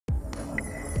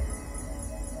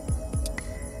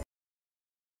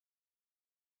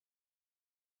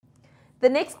The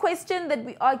next question that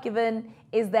we are given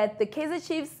is that the Kaizer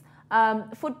Chiefs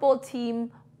football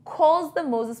team calls the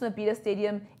Moses Mabhida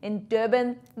Stadium in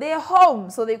Durban their home.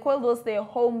 So they call this their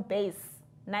home base.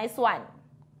 Nice one.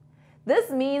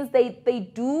 This means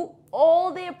they do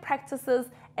all their practices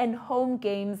and home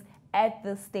games at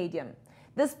the stadium.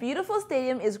 This beautiful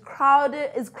stadium is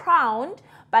crowned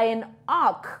by an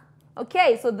arc.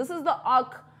 Okay, so this is the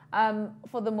arc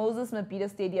for the Moses Mabhida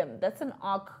Stadium. That's an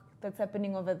arc that's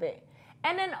happening over there.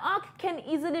 And an arc can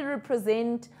easily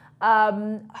represent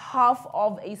half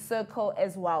of a circle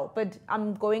as well. But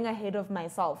I'm going ahead of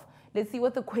myself. Let's see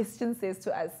what the question says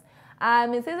to us.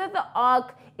 It says that the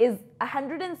arc is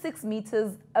 106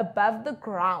 meters above the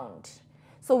ground.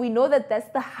 So we know that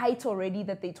that's the height already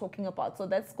that they're talking about. So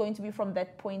that's going to be from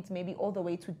that point maybe all the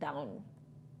way to down.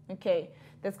 Okay,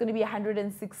 that's going to be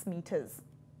 106 meters.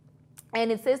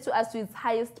 And it says to us to its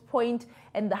highest point,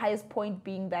 and the highest point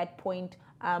being that point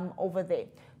over there.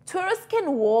 Tourists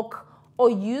can walk or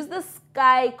use the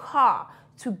sky car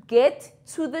to get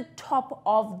to the top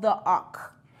of the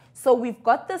arc. So we've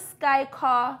got the sky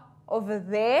car over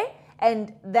there,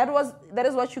 and that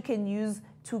is what you can use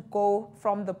to go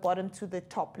from the bottom to the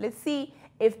top. Let's see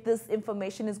if this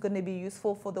information is going to be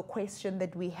useful for the question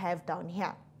that we have down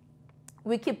here.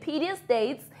 Wikipedia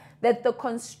states that the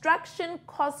construction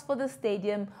cost for the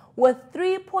stadium was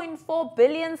 3.4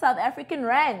 billion South African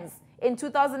rands in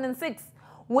 2006,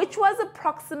 which was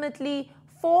approximately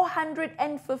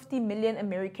 450 million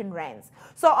American rands.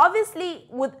 So obviously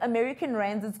with American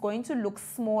rands, it's going to look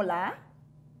smaller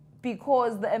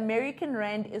because the American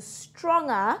rand is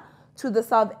stronger to the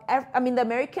the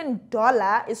American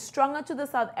dollar is stronger to the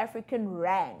South African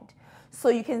rand. So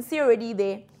you can see already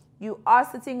there, you are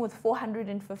sitting with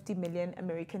 450 million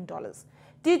American dollars.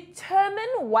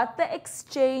 Determine what the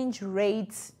exchange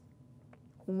rate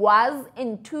was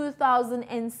in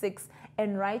 2006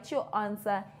 and write your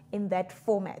answer in that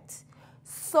format.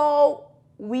 So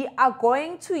we are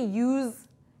going to use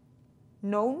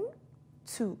known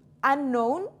to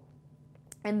unknown.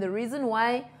 And the reason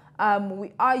why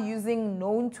we are using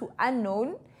known to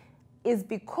unknown is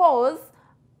because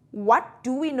what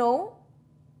do we know?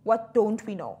 What don't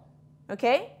we know?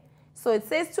 Okay? So it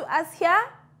says to us here,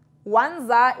 1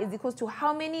 ZAR is equals to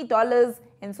how many dollars,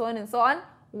 and so on and so on.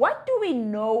 What do we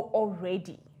know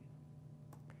already?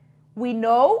 We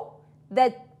know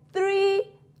that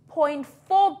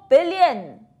 3.4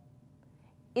 billion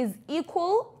is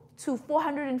equal to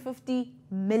 450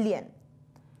 million.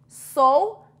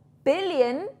 So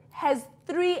billion has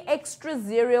 3 extra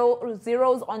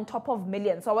zeros on top of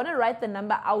million. So I want to write the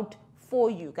number out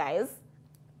for you guys.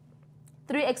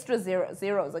 3 extra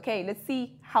zeros. Okay, let's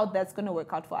see how that's going to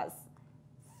work out for us.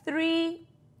 3,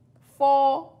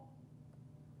 4,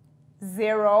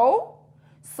 0.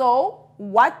 So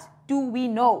what do we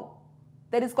know?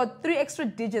 That it's got 3 extra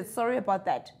digits. Sorry about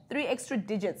that. 3 extra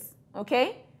digits.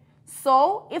 Okay.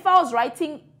 So if I was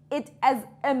writing it as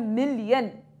a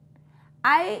million,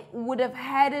 I would have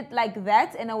had it like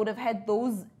that, and I would have had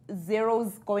those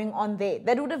zeros going on there.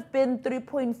 That would have been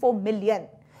 3.4 million.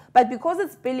 But because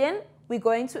it's billion, we're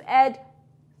going to add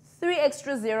 3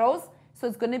 extra zeros. So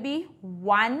it's going to be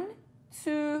 1,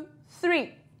 2,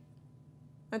 3.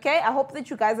 Okay, I hope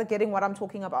that you guys are getting what I'm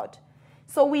talking about.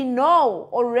 So we know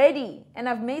already, and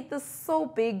I've made this so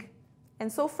big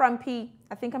and so frumpy,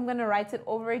 I think I'm going to write it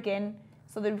over again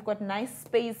so that we've got nice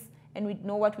space and we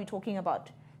know what we're talking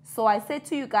about. So I said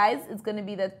to you guys, it's going to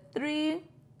be the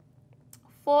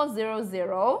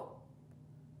 3400,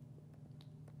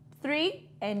 3,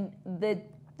 and the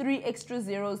 3 extra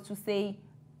zeros to say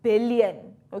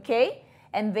billion, okay?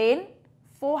 And then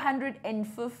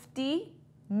 450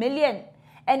 million.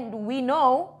 And we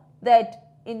know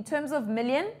that in terms of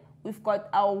million, we've got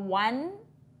our 1,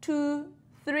 2,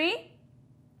 3.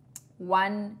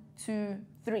 1, 2,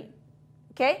 3.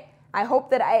 Okay? I hope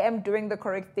that I am doing the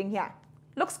correct thing here.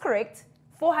 Looks correct.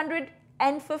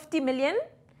 450 million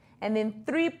and then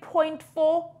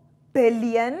 3.4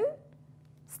 billion.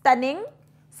 Stunning.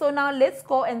 So now let's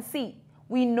go and see.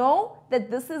 We know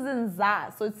that this is in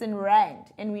ZAR, so it's in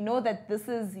rand, and we know that this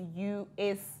is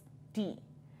USD.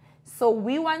 So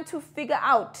we want to figure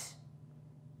out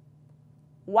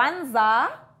 1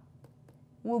 ZAR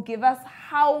will give us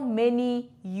how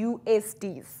many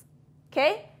USDs.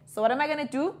 Okay? So what am I going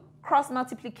to do? Cross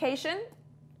multiplication.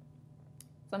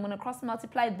 So I'm going to cross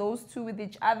multiply those two with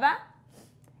each other.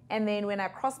 And then when I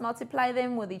cross multiply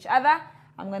them with each other,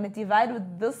 I'm going to divide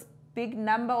with this big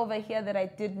number over here that I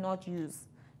did not use.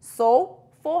 So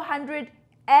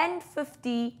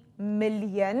 450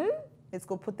 million. Let's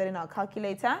go put that in our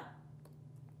calculator.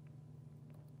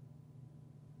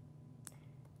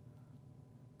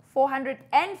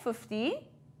 450,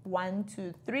 1,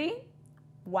 2, 3,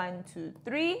 1, 2,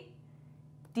 3,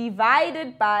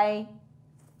 divided by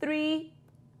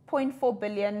 3.4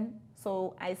 billion.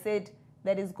 So I said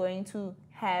that is going to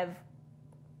have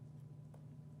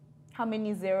how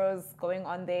many zeros going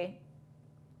on there?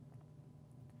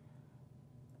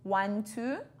 1,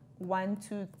 2, 1,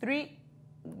 2, 3,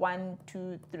 1,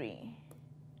 2, 3.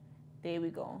 There we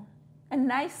go. A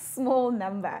nice small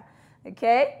number.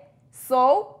 Okay?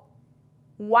 So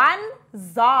 1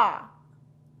 ZAR,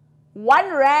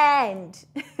 1 rand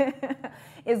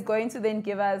is going to then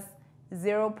give us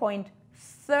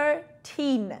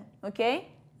 0.13. Okay?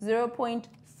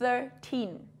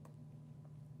 0.13.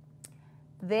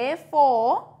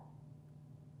 Therefore,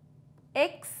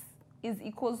 X is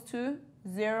equals to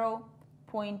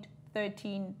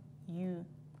 0.13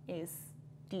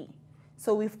 USD.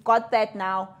 So we've got that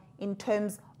now in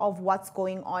terms of what's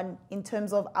going on in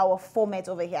terms of our format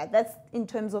over here. That's in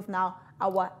terms of now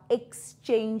our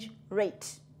exchange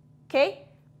rate. Okay?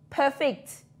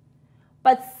 Perfect.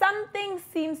 But something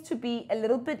seems to be a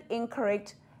little bit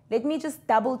incorrect. Let me just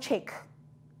double check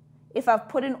if I've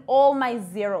put in all my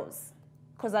zeros,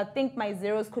 because I think my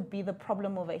zeros could be the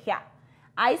problem over here.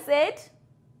 I said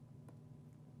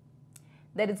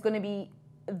that it's going to be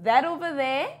that over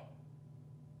there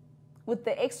with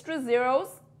the extra zeros.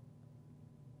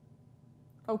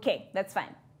 Okay, that's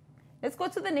fine. Let's go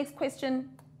to the next question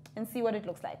and see what it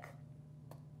looks like.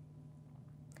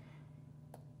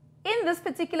 In this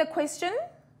particular question,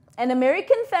 an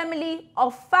American family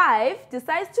of 5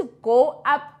 decides to go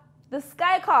up the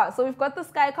sky car. So we've got the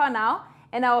sky car now,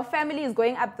 and our family is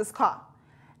going up this car.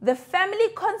 The family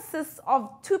consists of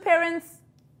 2 parents,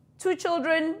 2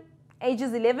 children,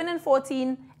 ages 11 and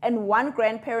 14, and 1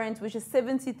 grandparent, which is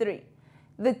 73.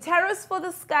 The tariffs for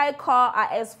the sky car are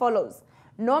as follows.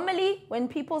 Normally, when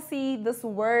people see this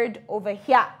word over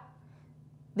here,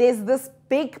 there's this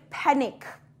big panic,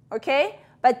 okay?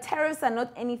 But tariffs are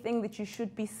not anything that you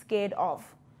should be scared of.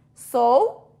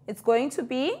 So it's going to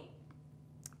be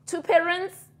 2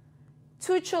 parents,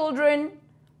 2 children,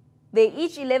 they're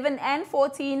each 11 and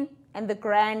 14, and the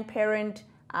grandparent,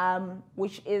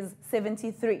 which is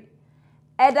 73.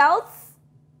 Adults,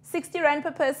 60 rand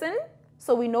per person.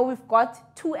 So we know we've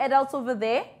got 2 adults over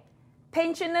there.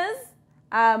 Pensioners,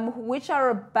 which are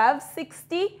above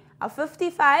 60, are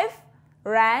 55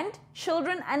 rand.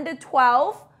 Children under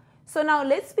 12. So now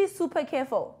let's be super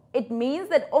careful. It means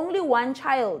that only 1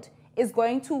 child is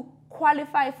going to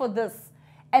qualify for this,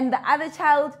 and the other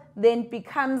child then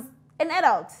becomes an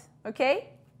adult, okay?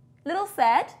 Little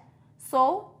sad.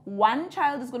 So 1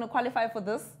 child is going to qualify for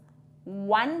this,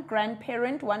 1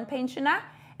 grandparent, 1 pensioner,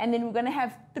 and then we're going to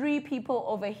have 3 people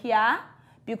over here,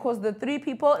 because the 3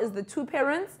 people is the 2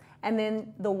 parents and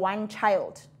then the 1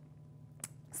 child.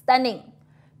 Stunning.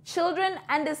 Children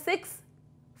under 6,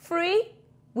 free.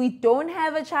 We don't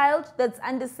have a child that's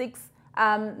under 6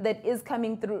 that is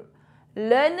coming through.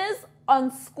 Learners on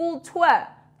school tour,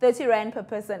 30 rand per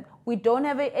person. We don't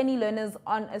have any learners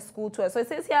on a school tour. So it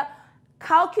says here,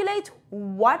 calculate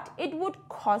what it would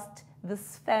cost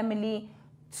this family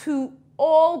to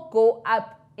all go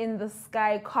up in the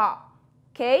sky car.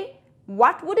 Okay?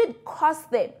 What would it cost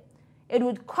them? It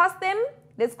would cost them,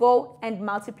 let's go and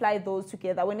multiply those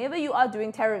together. Whenever you are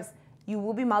doing tariffs, you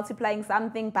will be multiplying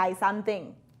something by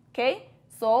something. Okay?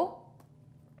 So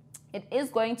it is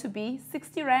going to be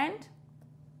 60 rand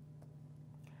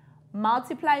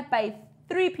multiplied by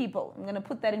 3 people. I'm going to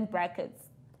put that in brackets.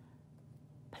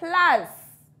 Plus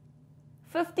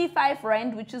 55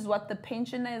 rand, which is what the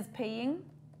pensioner is paying,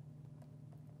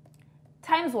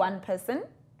 times 1 person.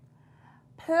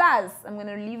 Plus, I'm going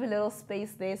to leave a little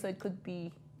space there so it could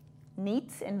be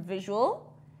neat and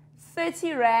visual.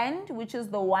 30 rand, which is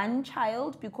the 1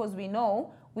 child, because we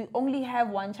know we only have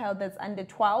 1 child that's under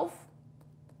 12.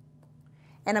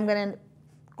 And I'm going to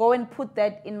go and put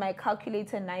that in my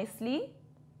calculator nicely.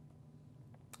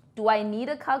 Do I need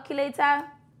a calculator?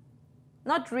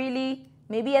 Not really.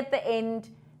 Maybe at the end,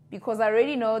 because I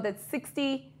already know that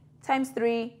 60 times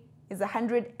 3 is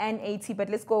 180. But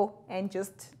let's go and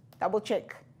just double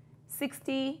check.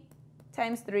 60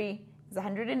 times 3 is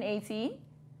 180.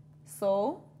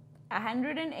 So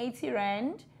 180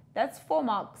 rand, that's 4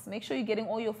 marks. Make sure you're getting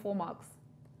all your 4 marks.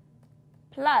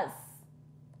 Plus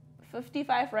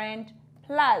 55 rand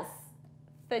plus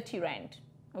 30 rand.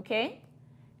 Okay?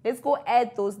 Let's go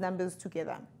add those numbers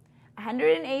together.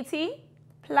 180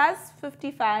 plus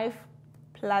 55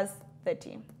 plus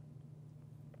 30.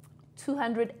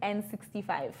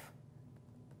 265.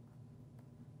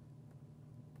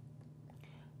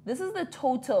 This is the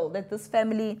total that this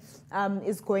family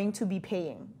is going to be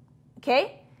paying.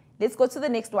 Okay? Let's go to the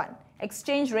next one.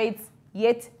 Exchange rates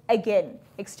yet again.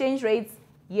 Exchange rates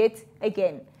yet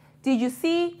again. Did you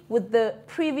see with the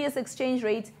previous exchange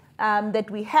rate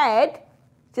that we had,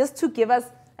 just to give us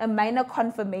a minor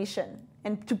confirmation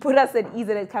and to put us at ease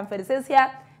and at comfort? It says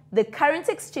here, the current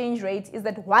exchange rate is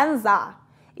that 1 ZAR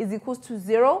is equals to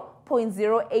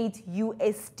 0.08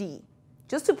 USD.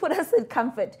 Just to put us at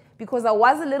comfort, because I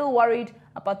was a little worried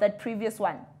about that previous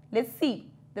one. Let's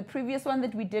see the previous one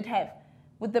that we did have.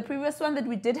 With the previous one that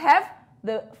we did have,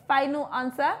 the final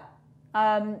answer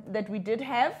that we did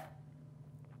have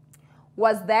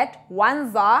was that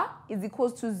 1 ZAR is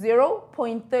equals to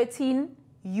 0.13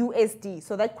 USD.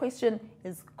 So that question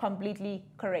is completely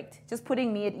correct. Just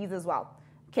putting me at ease as well.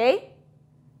 Okay?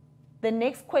 The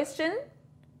next question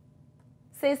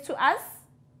says to us,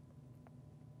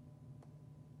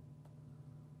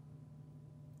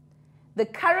 the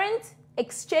current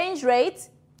exchange rate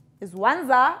is 1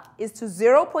 ZAR is to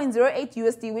 0.08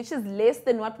 USD, which is less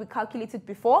than what we calculated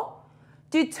before.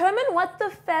 Determine what the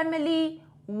family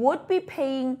would be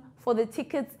paying for the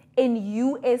tickets in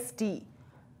USD.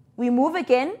 We move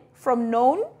again from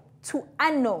known to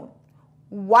unknown.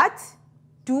 What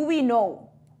do we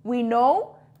know? We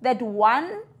know that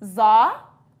 1 ZAR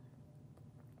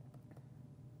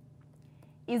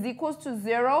is equals to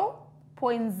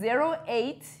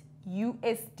 0.08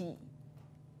 USD.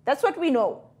 That's what we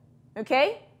know.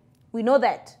 Okay? We know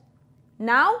that.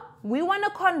 Now, we want to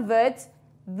convert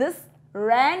this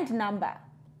rand number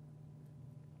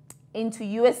into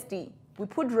USD. We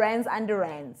put rands under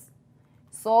rands.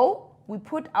 So, we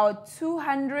put our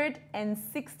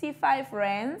 265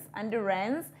 rands under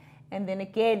rands, and then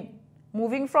again,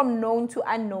 moving from known to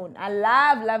unknown. I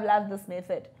love this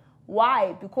method.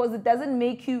 Why? Because it doesn't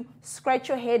make you scratch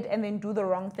your head and then do the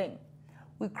wrong thing.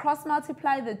 We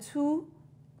cross-multiply the two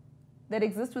that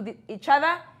exist with each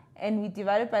other, and we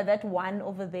divide it by that 1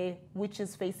 over there, which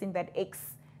is facing that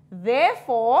x.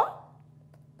 Therefore,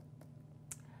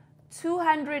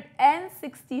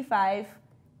 265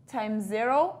 times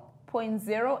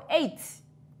 0.08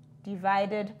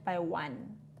 divided by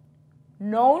 1.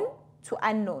 Known to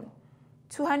unknown.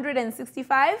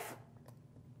 265.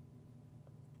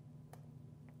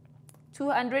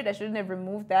 200, I shouldn't have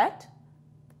removed that,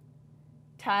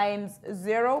 times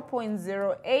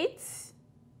 0.08.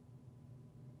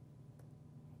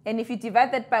 And if you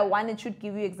divide that by 1, it should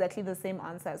give you exactly the same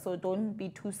answer. So don't be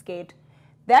too scared.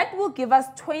 That will give us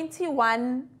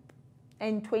 21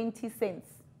 and 20 cents.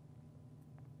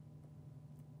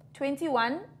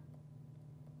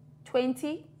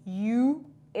 21.20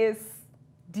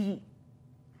 USD.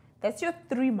 That's your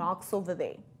 3 marks over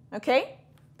there. Okay?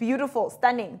 Beautiful,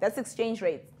 stunning. That's exchange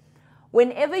rates.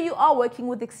 Whenever you are working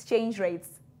with exchange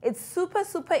rates, it's super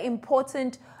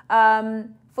important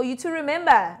for you to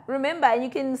remember. And you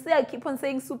can say, I keep on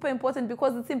saying super important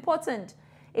because it's important.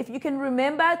 If you can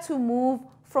remember to move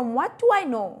from what do I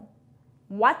know,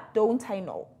 what don't I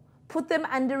know, put them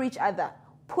under each other.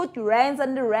 Put rands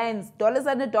under rands, dollars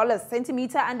under dollars,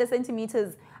 centimeter under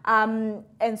centimeters, and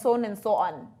so on and so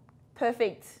on.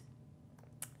 Perfect.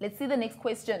 Let's see the next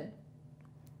question.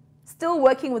 Still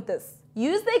working with this.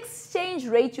 Use the exchange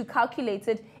rate you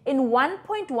calculated in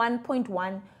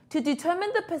 1.1.1 to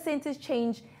determine the percentage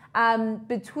change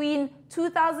between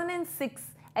 2006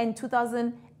 and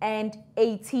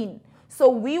 2018. So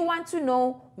we want to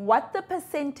know what the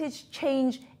percentage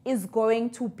change is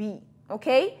going to be,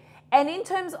 okay? And in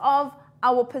terms of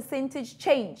our percentage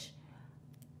change,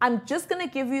 I'm just going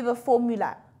to give you the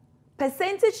formula.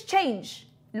 Percentage change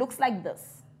looks like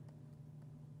this.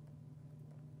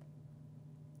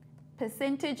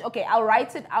 Percentage, okay, I'll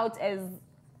write it out as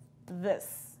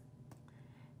this.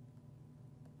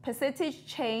 Percentage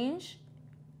change,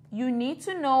 you need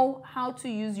to know how to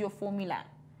use your formula.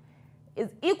 Is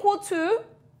equal to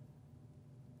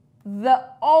the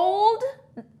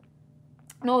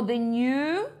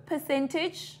new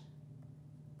percentage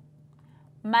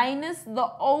minus the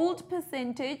old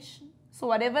percentage, so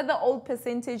whatever the old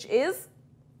percentage is,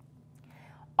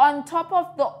 on top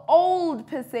of the old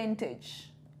percentage.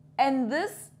 And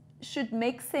this should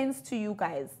make sense to you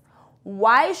guys.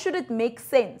 Why should it make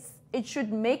sense? It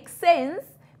should make sense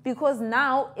because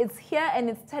now it's here and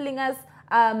it's telling us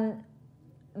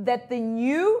that the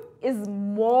new is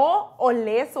more or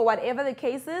less, or whatever the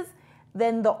case is,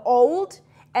 than the old.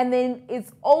 And then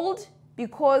it's old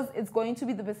because it's going to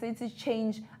be the percentage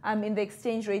change in the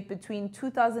exchange rate between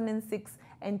 2006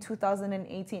 and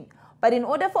 2018. But in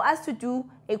order for us to do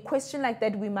a question like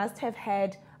that, we must have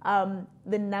had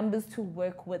the numbers to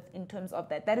work with in terms of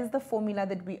that. That is the formula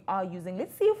that we are using.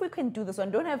 Let's see if we can do this one.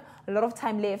 I don't have a lot of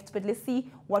time left, but let's see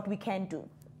what we can do.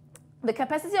 The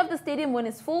capacity of the stadium when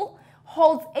it's full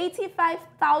holds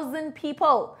 85,000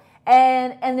 people,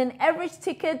 and an average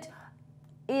ticket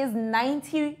is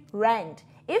 90 Rand.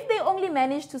 If they only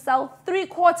manage to sell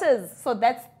 3/4, so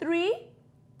that's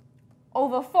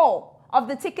 3/4 of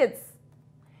the tickets,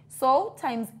 so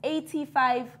times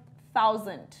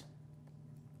 85,000.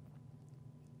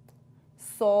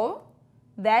 So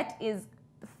that is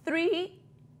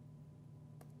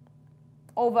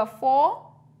 3/4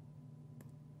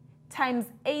 times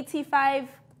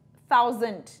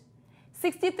 85,000.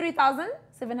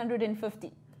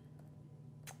 63,750.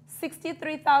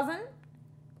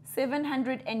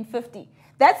 63,750.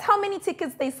 That's how many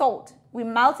tickets they sold. We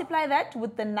multiply that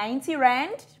with the 90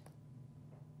 Rand,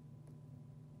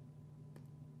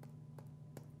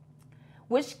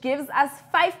 which gives us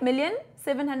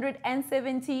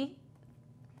 5,770,000.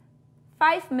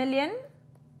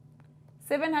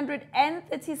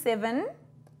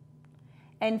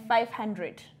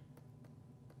 5,737,500.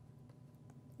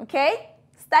 Okay?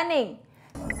 Stunning.